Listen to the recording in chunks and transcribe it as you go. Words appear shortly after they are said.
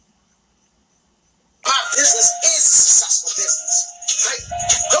business is a successful business. Right?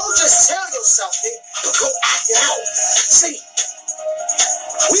 Don't just tell yourself it, but go act it out. See,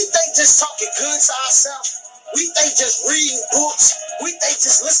 we think just talking good to ourselves, we think just reading books, we think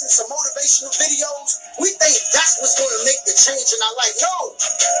just listening to motivational videos, we think that's what's going to make the change in our life. No,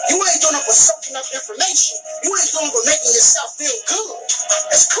 you ain't doing it for soaking up information. You ain't doing it for making yourself feel good.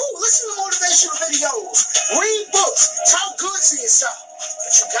 It's cool. Listen to motivational videos. Read books. Talk good to yourself.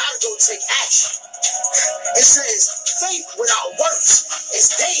 But you got to go take action. It says faith without works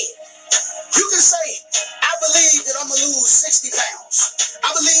is dead. You can say, I believe that I'm going to lose 60 pounds. I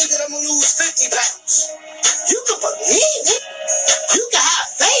believe that I'm going to lose 50 pounds. You can believe it. You can have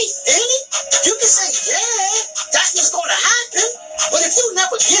faith in it. You can say, yeah, that's what's going to happen. But if you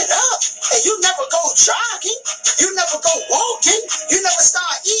never get up and you never go jogging, you never go walking, you never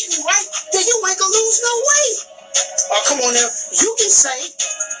start eating right, then you ain't going to lose no weight. Oh, come on now. You can say,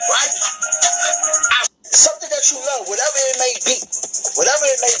 right, something that you love, whatever it may be. Whatever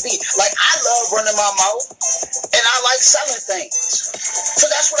it may be. Like, I love running my mouth, and I like selling things. So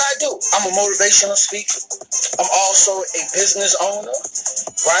that's what I do. I'm a motivational speaker. I'm also a business owner,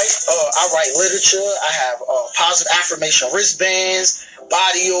 right? I write literature. I have positive affirmation wristbands,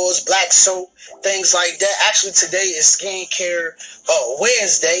 body oils, black soap, things like that. Actually, today is Skincare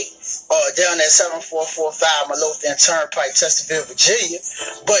Wednesday down at 7445 Midlothian Turnpike, Chesterfield, Virginia.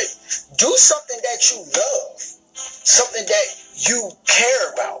 But do something that you love, something that you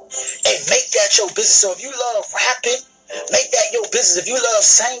care about, and make that your business. So if you love rapping, make that your business. If you love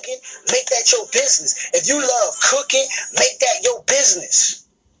singing, make that your business. If you love cooking, make that your business.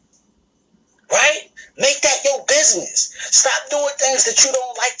 Right? Make that your business. Stop doing things that you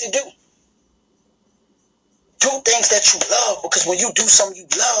don't like to do. Do things that you love, because when you do something you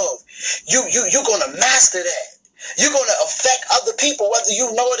love, you're going to master that. You're going to affect other people, whether you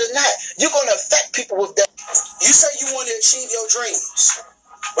know it or not. You're going to affect people with that. You say you want to achieve your dreams,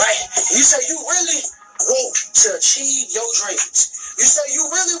 right? You say you really want to achieve your dreams. You say you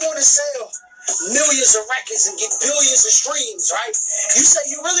really want to sell millions of records and get billions of streams, right? You say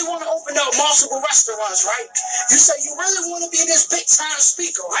you really want to open up multiple restaurants, right? You say you really want to be this big time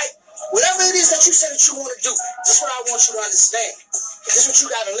speaker, right? Whatever it is that you say that you want to do, this is what I want you to understand. This is what you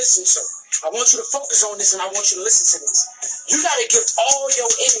got to listen to. I want you to focus on this, and I want you to listen to this. You got to give all your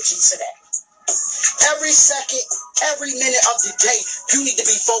energy to that. Every second, every minute of the day, you need to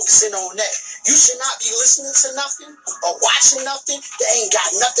be focusing on that. You should not be listening to nothing or watching nothing that ain't got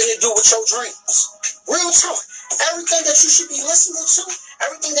nothing to do with your dreams. Real talk. Everything that you should be listening to,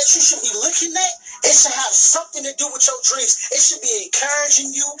 everything that you should be looking at, it should have something to do with your dreams. It should be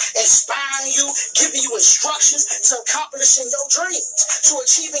encouraging you, inspiring you, giving you instructions to accomplishing your dreams, to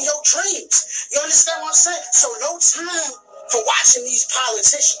achieving your dreams. You understand what I'm saying? So no time for watching these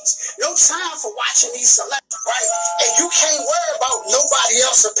politicians. No time for watching these celebrities, right? And you can't worry about nobody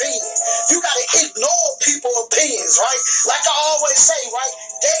else's opinion. You got to ignore people's opinions, right? Like I always say, right?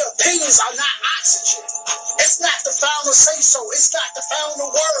 Their opinions are not oxygen. It's not the final say so. It's not the final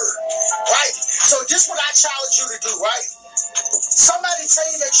word, right? So this is what I challenge you to do, right? Somebody tell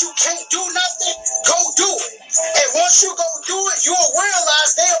you that you can't do nothing, go do it. And once you go do it, you'll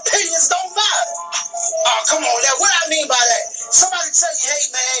realize their opinions don't matter. Oh, come on. Now, what I mean by that? Somebody tell you, hey,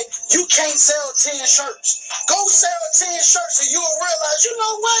 man, you can't sell 10 shirts. Go sell 10 shirts and you'll realize, you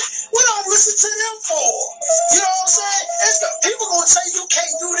know what? What I'm listening to them for? You know what I'm saying? People going to tell you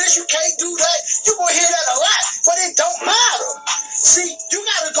can't do this, you can't do that. You're going to hear that a lot, but it don't matter. See, you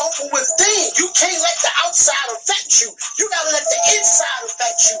got to go from within. You can't let the outside affect you. You got to let the inside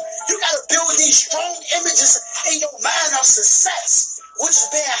affect you. You got to build these strong images in your mind of success, which is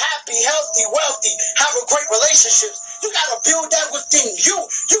being happy, healthy, wealthy, having great relationships. You got to build that within you.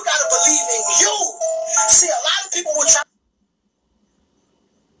 You got to believe in